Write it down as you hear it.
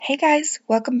Hey guys,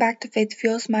 welcome back to Faith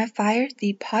Fuels My Fire,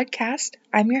 the podcast.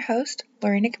 I'm your host,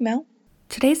 Lorena Camille.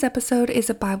 Today's episode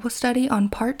is a Bible study on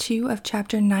part 2 of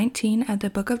chapter 19 of the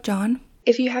book of John.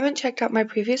 If you haven't checked out my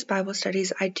previous Bible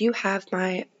studies, I do have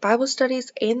my Bible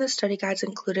studies and the study guides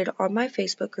included on my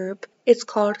Facebook group. It's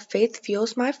called Faith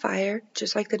Fuels My Fire,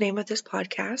 just like the name of this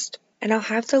podcast. And I'll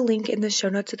have the link in the show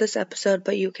notes of this episode,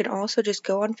 but you can also just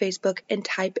go on Facebook and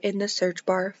type in the search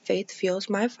bar, Faith Fuels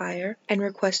My Fire, and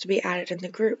request to be added in the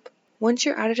group. Once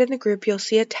you're added in the group, you'll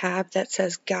see a tab that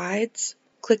says Guides.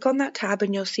 Click on that tab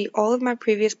and you'll see all of my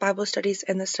previous Bible studies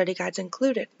and the study guides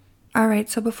included. Alright,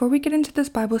 so before we get into this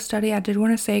Bible study, I did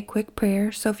want to say a quick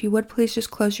prayer, so if you would please just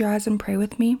close your eyes and pray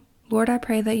with me. Lord, I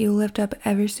pray that you lift up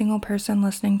every single person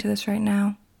listening to this right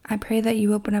now. I pray that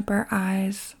you open up our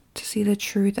eyes to see the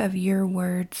truth of your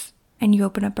words, and you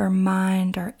open up our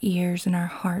mind, our ears, and our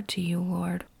heart to you,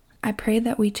 Lord. I pray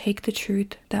that we take the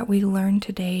truth that we learned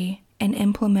today and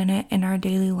implement it in our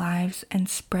daily lives and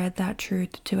spread that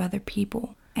truth to other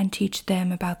people and teach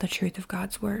them about the truth of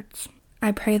God's words.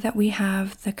 I pray that we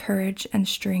have the courage and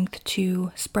strength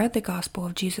to spread the gospel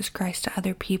of Jesus Christ to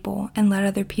other people and let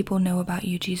other people know about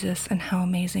you, Jesus, and how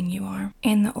amazing you are,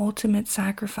 and the ultimate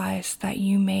sacrifice that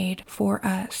you made for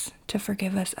us to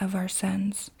forgive us of our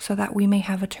sins so that we may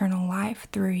have eternal life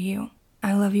through you.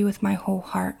 I love you with my whole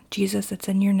heart. Jesus, it's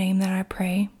in your name that I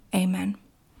pray. Amen.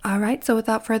 Alright, so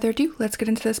without further ado, let's get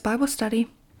into this Bible study.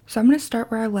 So I'm going to start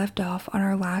where I left off on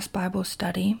our last Bible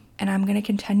study, and I'm going to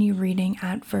continue reading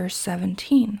at verse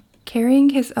 17. Carrying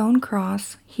his own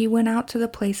cross, he went out to the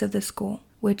place of the skull,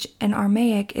 which in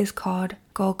Aramaic is called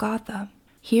Golgotha.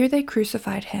 Here they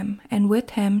crucified him, and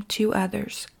with him 2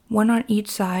 others, one on each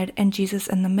side and Jesus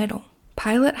in the middle.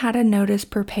 Pilate had a notice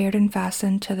prepared and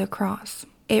fastened to the cross.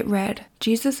 It read,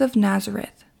 Jesus of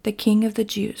Nazareth, the King of the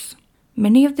Jews.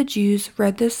 Many of the Jews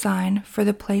read this sign, for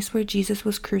the place where Jesus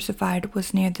was crucified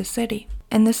was near the city,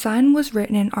 and the sign was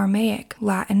written in Aramaic,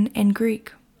 Latin, and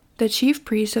Greek. The chief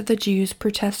priests of the Jews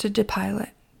protested to Pilate,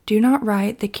 "Do not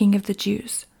write the King of the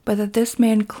Jews, but that this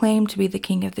man claimed to be the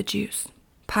King of the Jews."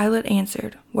 Pilate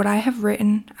answered, "What I have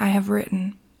written, I have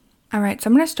written." Alright, so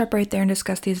I'm going to stop right there and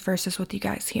discuss these verses with you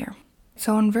guys here.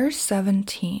 So in verse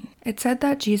 17, it said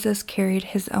that Jesus carried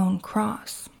his own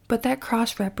cross. But that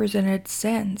cross represented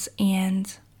sins, and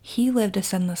he lived a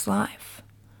sinless life.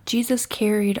 Jesus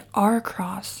carried our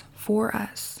cross for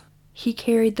us. He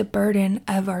carried the burden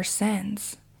of our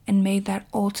sins and made that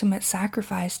ultimate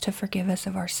sacrifice to forgive us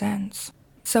of our sins.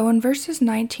 So in verses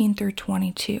 19 through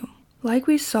 22, like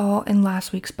we saw in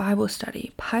last week's Bible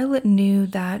study, Pilate knew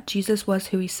that Jesus was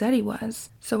who he said he was.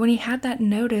 So when he had that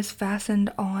notice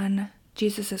fastened on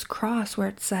Jesus' cross where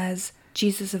it says,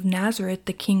 Jesus of Nazareth,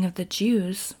 the King of the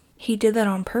Jews, he did that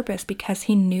on purpose because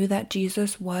he knew that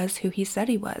Jesus was who he said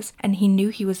he was, and he knew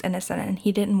he was innocent, and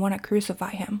he didn't want to crucify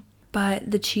him.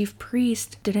 But the chief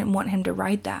priest didn't want him to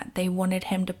write that. They wanted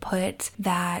him to put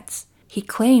that he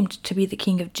claimed to be the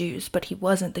King of Jews, but he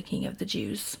wasn't the King of the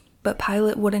Jews. But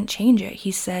Pilate wouldn't change it.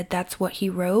 He said that's what he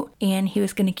wrote, and he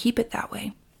was going to keep it that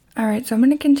way. Alright, so I'm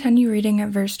going to continue reading at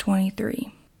verse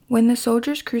 23. When the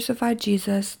soldiers crucified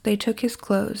Jesus, they took his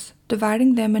clothes,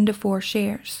 dividing them into 4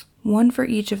 shares. One for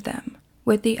each of them,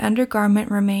 with the undergarment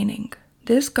remaining.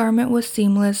 This garment was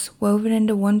seamless, woven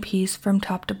into one piece from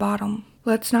top to bottom.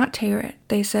 Let's not tear it,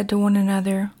 they said to one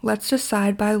another. Let's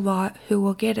decide by lot who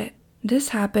will get it. This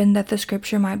happened that the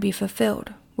scripture might be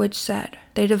fulfilled, which said,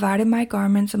 They divided my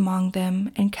garments among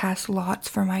them and cast lots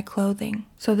for my clothing.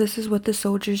 So this is what the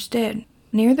soldiers did.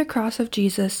 Near the cross of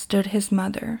Jesus stood his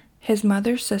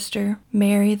mother's sister,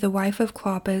 Mary, the wife of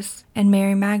Clopas, and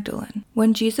Mary Magdalene.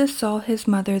 When Jesus saw his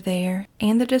mother there,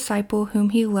 and the disciple whom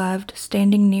he loved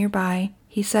standing nearby,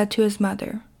 he said to his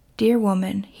mother, Dear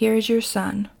woman, here is your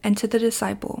son, and to the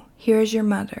disciple, here is your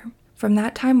mother. From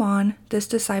that time on, this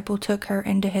disciple took her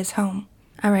into his home.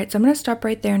 Alright, so I'm going to stop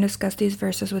right there and discuss these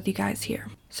verses with you guys here.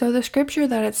 So the scripture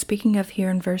that it's speaking of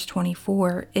here in verse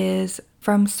 24 is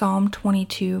from Psalm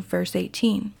 22, verse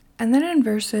 18. And then in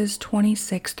verses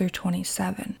 26 through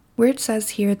 27, where it says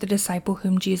here the disciple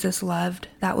whom Jesus loved,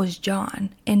 that was John.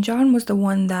 And John was the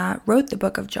one that wrote the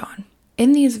book of John.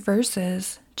 In these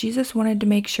verses, Jesus wanted to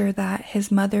make sure that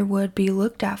his mother would be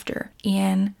looked after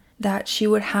and that she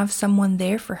would have someone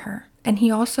there for her. And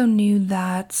he also knew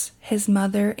that his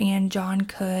mother and John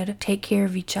could take care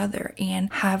of each other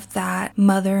and have that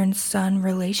mother and son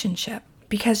relationship.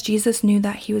 Because Jesus knew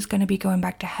that he was going to be going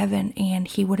back to heaven and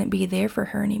he wouldn't be there for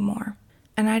her anymore.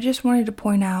 And I just wanted to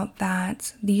point out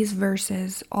that these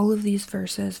verses, all of these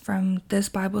verses from this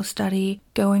Bible study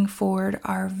going forward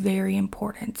are very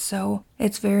important. So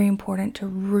it's very important to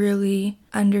really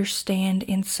understand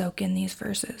and soak in these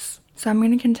verses. So I'm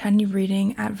going to continue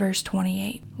reading at verse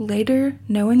 28. Later,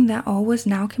 knowing that all was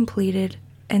now completed,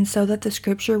 and so that the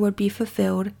scripture would be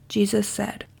fulfilled, Jesus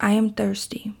said, "I am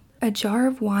thirsty." A jar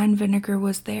of wine vinegar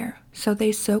was there, so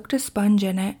they soaked a sponge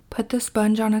in it, put the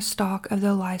sponge on a stalk of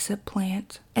the hyssop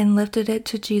plant, and lifted it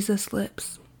to Jesus'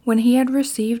 lips. When he had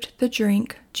received the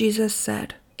drink, Jesus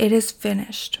said, "It is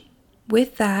finished."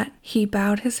 With that, he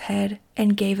bowed his head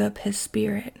and gave up his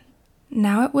spirit.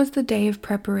 Now it was the day of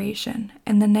preparation,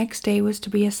 and the next day was to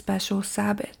be a special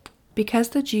Sabbath. Because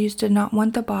the Jews did not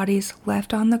want the bodies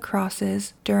left on the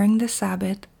crosses during the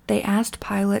Sabbath, they asked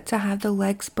Pilate to have the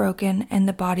legs broken and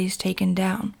the bodies taken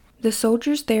down. The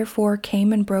soldiers therefore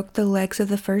came and broke the legs of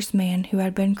the first man who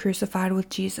had been crucified with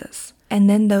Jesus, and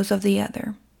then those of the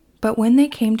other. But when they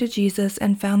came to Jesus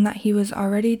and found that he was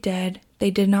already dead, they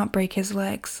did not break his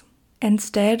legs.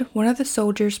 Instead, one of the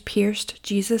soldiers pierced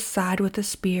Jesus' side with a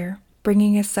spear,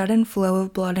 bringing a sudden flow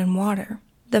of blood and water.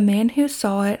 The man who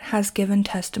saw it has given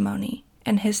testimony,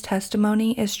 and his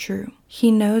testimony is true. He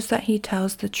knows that he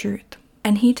tells the truth,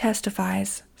 and he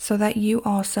testifies so that you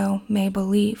also may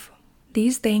believe.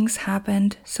 These things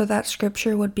happened so that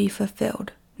scripture would be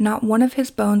fulfilled. Not one of his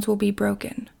bones will be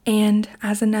broken. And,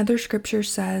 as another scripture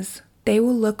says, they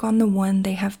will look on the one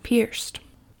they have pierced.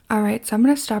 Alright, so I'm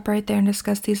going to stop right there and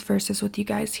discuss these verses with you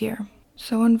guys here.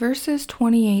 So in verses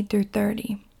 28 through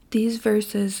 30, these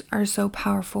verses are so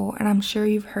powerful, and I'm sure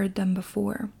you've heard them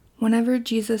before. Whenever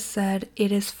Jesus said,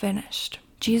 "It is finished,"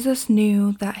 Jesus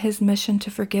knew that his mission to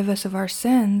forgive us of our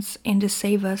sins and to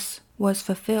save us was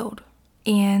fulfilled.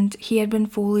 And he had been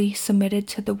fully submitted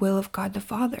to the will of God the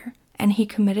Father, and he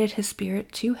committed his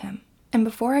spirit to him. And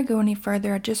before I go any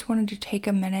further, I just wanted to take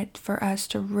a minute for us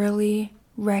to really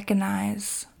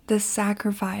recognize the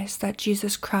sacrifice that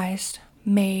Jesus Christ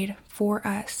made for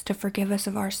us to forgive us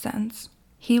of our sins.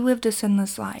 He lived a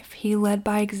sinless life. He led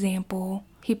by example.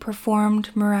 He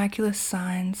performed miraculous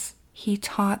signs. He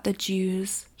taught the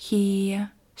Jews. He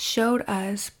showed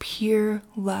us pure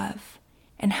love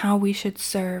and how we should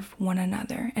serve one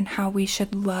another and how we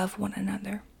should love one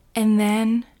another. And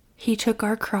then he took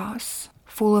our cross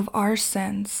full of our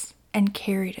sins and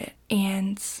carried it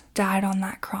and died on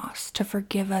that cross to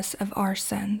forgive us of our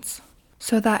sins,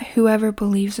 so that whoever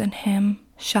believes in him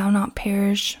shall not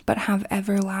perish but have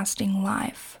everlasting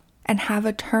life and have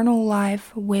eternal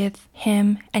life with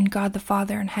him and God the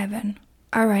Father in heaven.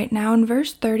 Alright, now in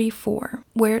verse 34,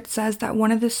 where it says that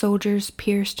one of the soldiers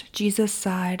pierced Jesus'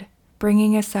 side,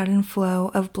 bringing a sudden flow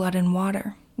of blood and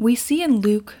water. We see in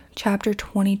Luke chapter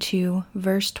 22,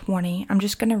 verse 20, I'm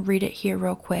just going to read it here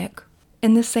real quick.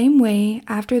 In the same way,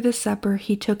 after the supper,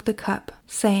 he took the cup,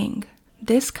 saying,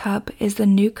 "This cup is the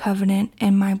new covenant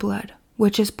in my blood,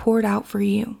 which is poured out for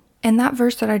you." And that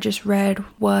verse that I just read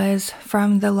was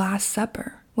from the Last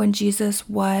Supper, when Jesus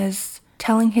was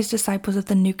telling his disciples of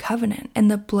the new covenant and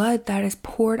the blood that is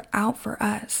poured out for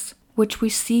us, which we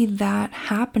see that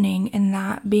happening and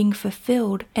that being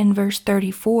fulfilled in verse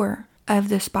 34 of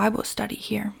this Bible study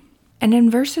here. And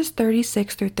in verses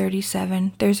 36 through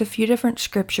 37, there's a few different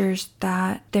scriptures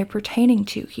that they're pertaining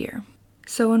to here.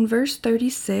 So in verse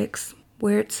 36,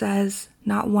 where it says,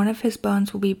 "Not one of his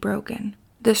bones will be broken,"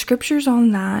 the scriptures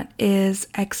on that is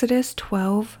Exodus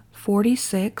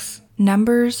 12:46,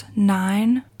 Numbers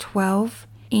 9:12,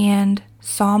 and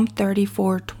Psalm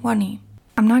 34:20.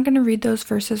 I'm not going to read those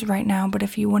verses right now, but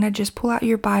if you want to just pull out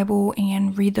your Bible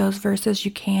and read those verses, you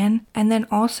can. And then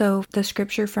also the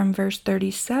scripture from verse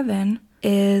 37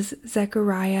 is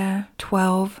Zechariah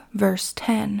 12, verse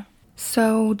 10.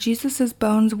 So Jesus'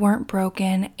 bones weren't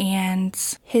broken and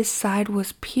his side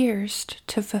was pierced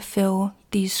to fulfill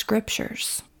these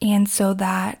scriptures, and so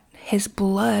that his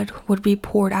blood would be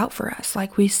poured out for us,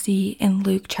 like we see in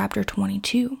Luke chapter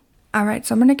 22. Alright,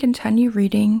 so I'm going to continue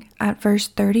reading at verse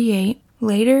 38.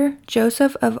 Later,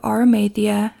 Joseph of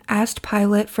Arimathea asked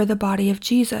Pilate for the body of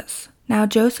Jesus. Now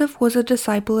Joseph was a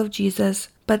disciple of Jesus,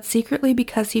 but secretly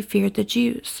because he feared the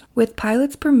Jews. With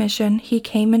Pilate's permission, he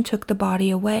came and took the body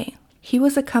away. He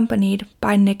was accompanied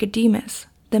by Nicodemus,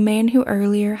 the man who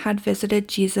earlier had visited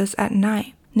Jesus at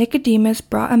night. Nicodemus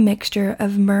brought a mixture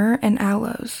of myrrh and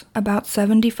aloes, about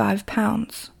 75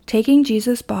 pounds. Taking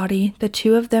Jesus' body, the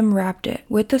two of them wrapped it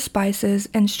with the spices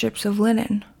and strips of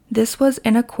linen. This was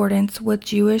in accordance with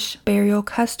Jewish burial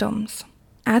customs.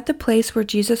 At the place where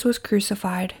Jesus was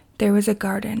crucified, there was a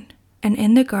garden, and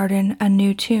in the garden a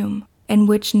new tomb, in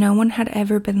which no one had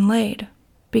ever been laid.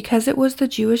 Because it was the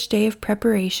Jewish day of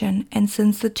preparation, and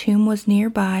since the tomb was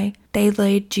nearby, they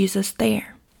laid Jesus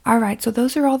there. Alright, so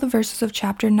those are all the verses of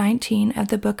chapter 19 of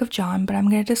the book of John, but I'm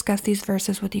going to discuss these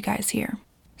verses with you guys here.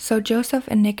 So Joseph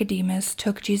and Nicodemus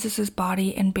took Jesus'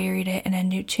 body and buried it in a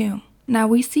new tomb. Now,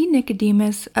 we see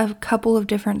Nicodemus a couple of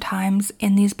different times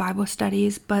in these Bible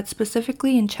studies, but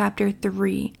specifically in chapter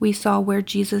 3, we saw where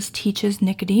Jesus teaches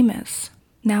Nicodemus.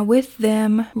 Now, with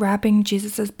them wrapping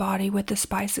Jesus' body with the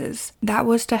spices, that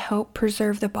was to help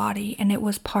preserve the body, and it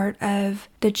was part of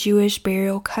the Jewish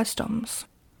burial customs.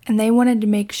 And they wanted to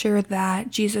make sure that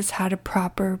Jesus had a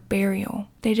proper burial.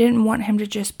 They didn't want him to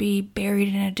just be buried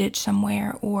in a ditch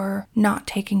somewhere or not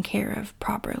taken care of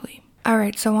properly.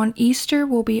 Alright, so on Easter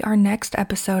will be our next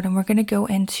episode, and we're going to go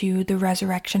into the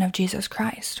resurrection of Jesus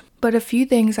Christ. But a few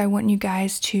things I want you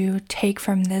guys to take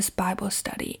from this Bible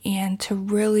study and to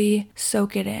really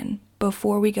soak it in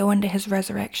before we go into his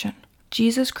resurrection.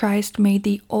 Jesus Christ made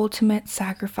the ultimate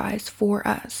sacrifice for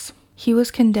us. He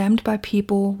was condemned by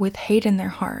people with hate in their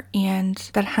heart and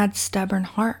that had stubborn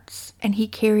hearts. And he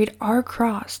carried our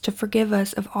cross to forgive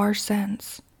us of our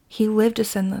sins. He lived a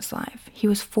sinless life. He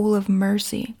was full of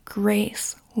mercy,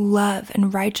 grace, love,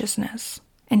 and righteousness.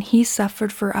 And he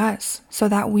suffered for us so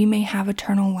that we may have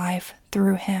eternal life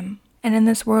through him. And in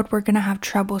this world, we're going to have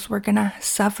troubles. We're going to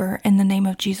suffer in the name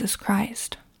of Jesus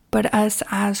Christ. But us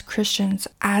as Christians,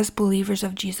 as believers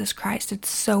of Jesus Christ, it's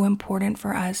so important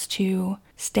for us to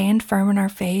stand firm in our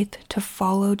faith, to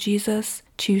follow Jesus,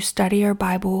 to study our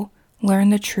Bible, learn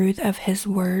the truth of his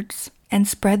words, and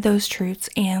spread those truths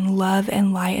and love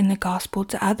and light in the gospel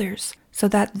to others so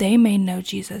that they may know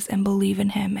Jesus and believe in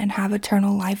him and have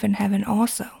eternal life in heaven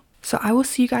also. So I will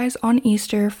see you guys on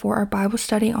Easter for our Bible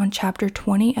study on chapter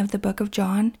 20 of the book of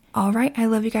John. All right, I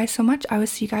love you guys so much. I will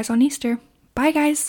see you guys on Easter. Bye, guys.